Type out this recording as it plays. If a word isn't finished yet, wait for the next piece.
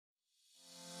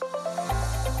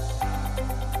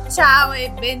Ciao e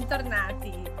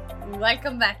bentornati.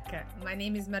 Welcome back. My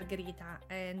name is Margherita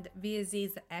and this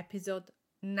is episode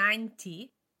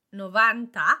 90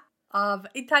 of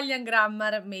Italian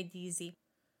Grammar Made Easy.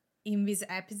 In this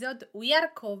episode, we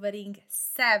are covering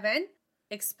 7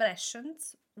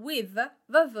 expressions with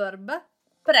the verb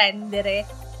prendere.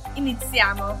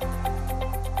 Iniziamo.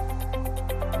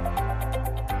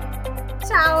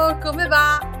 Ciao, come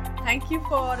va? Thank you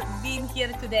for being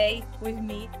here today with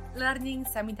me, learning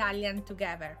some Italian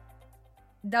together.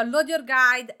 Download your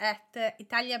guide at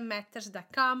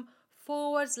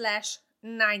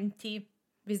italianmatters.com/90.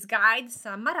 This guide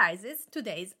summarizes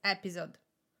today's episode.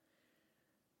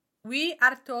 We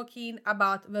are talking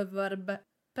about the verb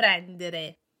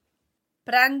prendere.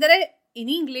 Prendere in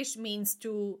English means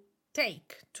to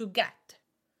take, to get.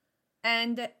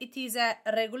 And it is a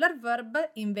regular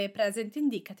verb in the present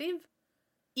indicative.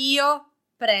 Io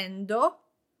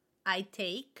prendo, I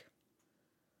take.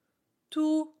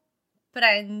 Tu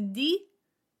prendi,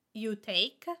 you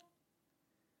take.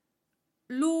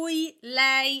 Lui,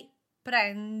 lei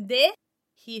prende,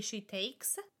 he, she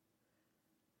takes.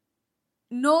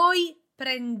 Noi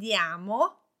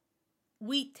prendiamo,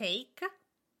 we take.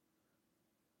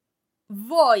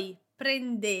 Voi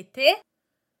prendete,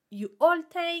 you all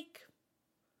take.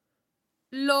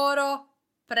 Loro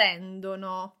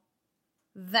prendono,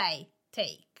 they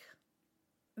take.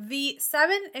 The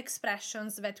 7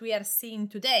 expressions that we are seeing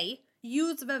today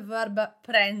use the verb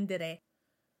prendere,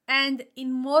 and in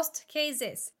most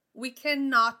cases we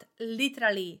cannot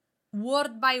literally,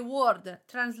 word by word,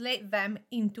 translate them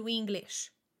into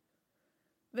English.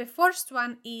 The first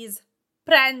one is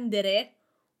prendere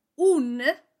un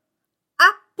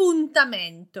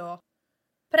appuntamento.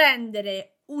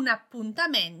 Prendere un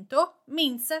appuntamento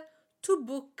means to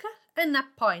book an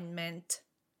appointment.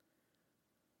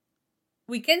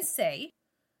 We can say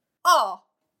ho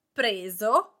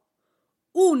preso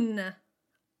un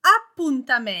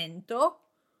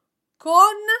appuntamento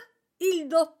con il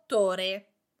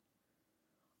dottore.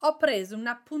 Ho preso un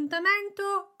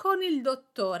appuntamento con il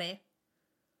dottore.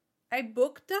 I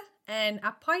booked an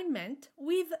appointment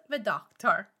with the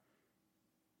doctor.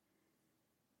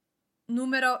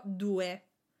 Numero 2.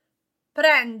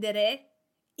 Prendere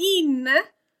in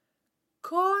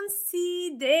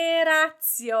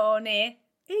considerazione.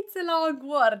 It's a long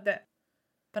word.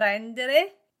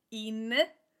 Prendere in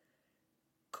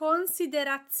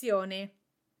considerazione.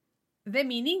 The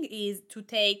meaning is to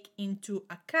take into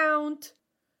account,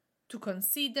 to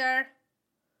consider.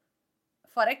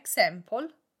 For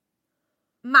example,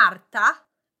 Marta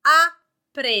ha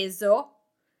preso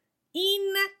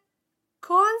in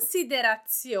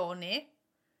considerazione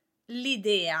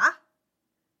l'idea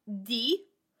di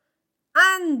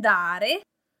andare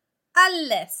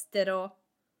all'estero.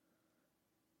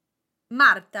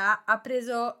 Marta ha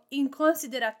preso in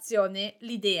considerazione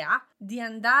l'idea di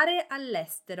andare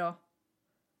all'estero.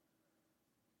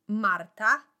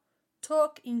 Marta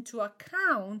took into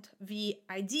account the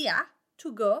idea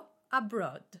to go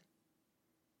abroad.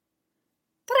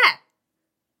 3.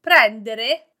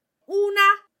 Prendere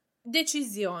una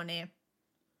decisione.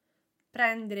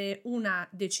 Prendere una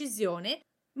decisione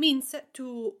means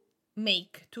to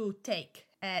make, to take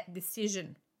a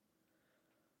decision.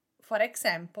 For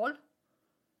example,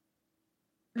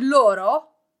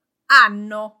 loro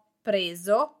hanno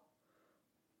preso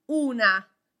una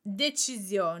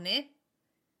decisione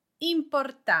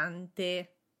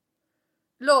importante.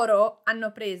 Loro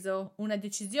hanno preso una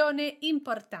decisione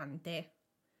importante.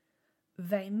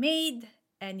 They made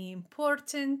an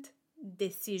important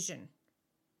decision.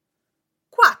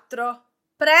 4.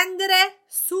 Prendere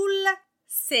sul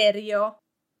serio.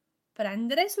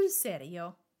 Prendere sul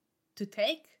serio. To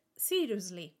take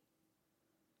seriously.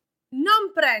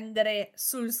 Non prendere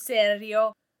sul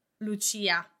serio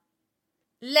Lucia.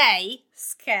 Lei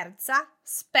scherza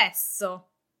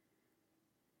spesso.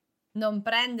 Non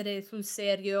prendere sul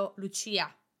serio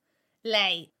Lucia.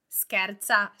 Lei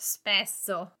scherza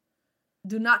spesso.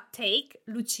 Do not take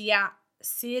Lucia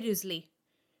seriously.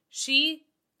 She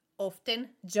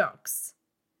often jokes.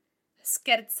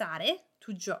 Scherzare,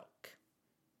 to joke.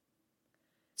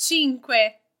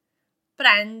 5.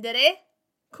 Prendere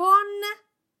con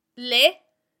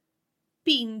le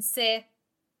pinze.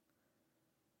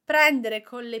 Prendere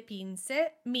con le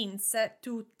pinze means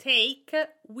to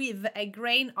take with a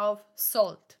grain of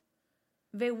salt.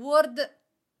 The word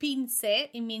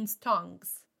pinze, it means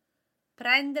tongs.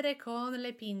 Prendere con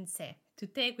le pinze, to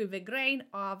take with a grain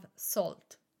of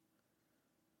salt.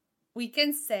 We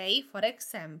can say, for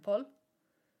example,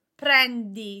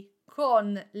 prendi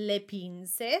con le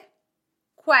pinze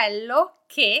quello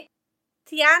che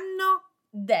ti hanno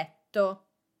detto.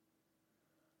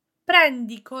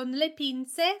 Prendi con le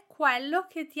pinze quello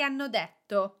che ti hanno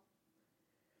detto.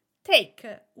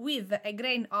 Take with a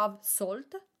grain of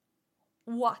salt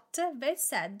what they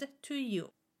said to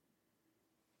you.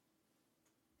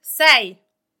 6.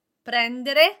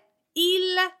 Prendere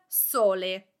il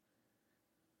sole.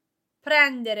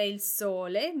 Prendere il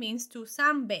sole means to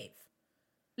sunbathe.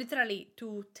 Literally,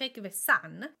 to take the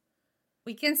sun.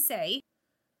 We can say,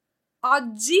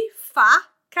 oggi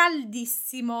fa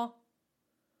caldissimo.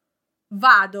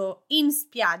 Vado in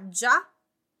spiaggia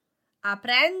a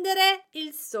prendere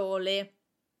il sole.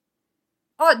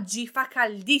 Oggi fa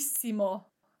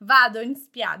caldissimo. Vado in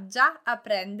spiaggia a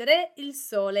prendere il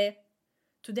sole.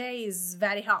 Today is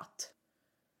very hot.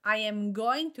 I am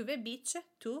going to the beach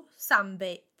to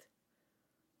sunbathe.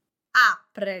 A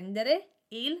prendere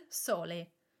il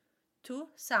sole.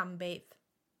 To sunbathe.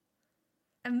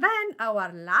 And then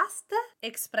our last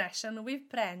expression with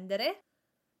prendere.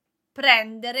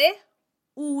 Prendere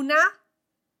una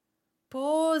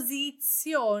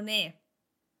posizione.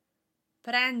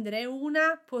 Prendere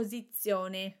una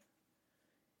posizione.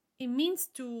 It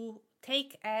means to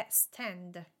take a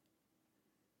stand.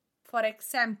 For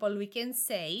example, we can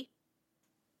say,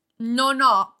 non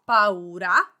ho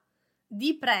paura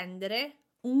di prendere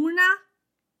una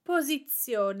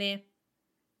posizione.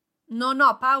 Non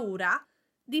ho paura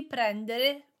di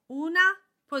prendere una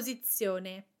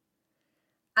posizione.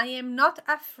 I am not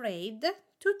afraid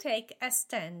to take a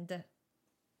stand.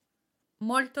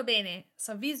 Molto bene.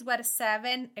 So these were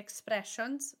 7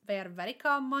 expressions. They are very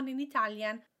common in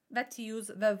Italian that use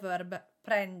the verb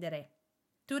prendere.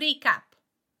 To recap.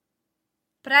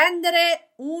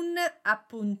 Prendere un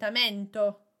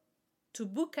appuntamento. To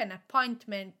book an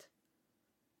appointment.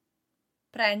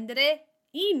 Prendere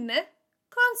in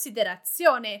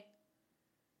considerazione.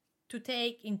 To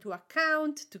take into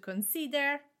account, to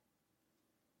consider.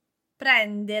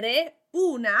 Prendere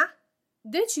una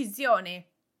decisione.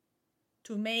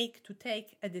 To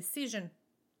take a decision.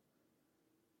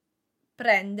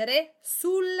 Prendere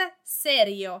sul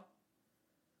serio.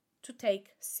 To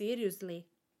take seriously.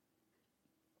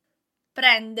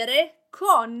 Prendere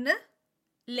con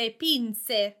le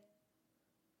pinze.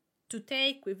 To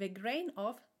take with a grain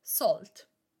of salt.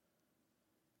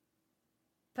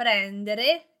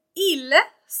 Prendere il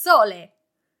sole.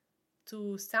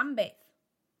 To sunbathe.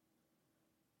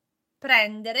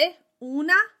 Prendere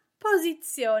una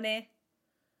posizione.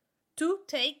 To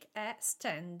take a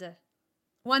stand.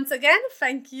 Once again,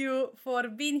 thank you for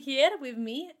being here with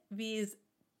me this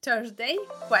Thursday,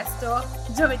 questo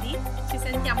giovedì. Ci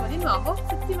sentiamo di nuovo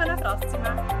settimana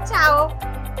prossima.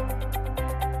 Ciao!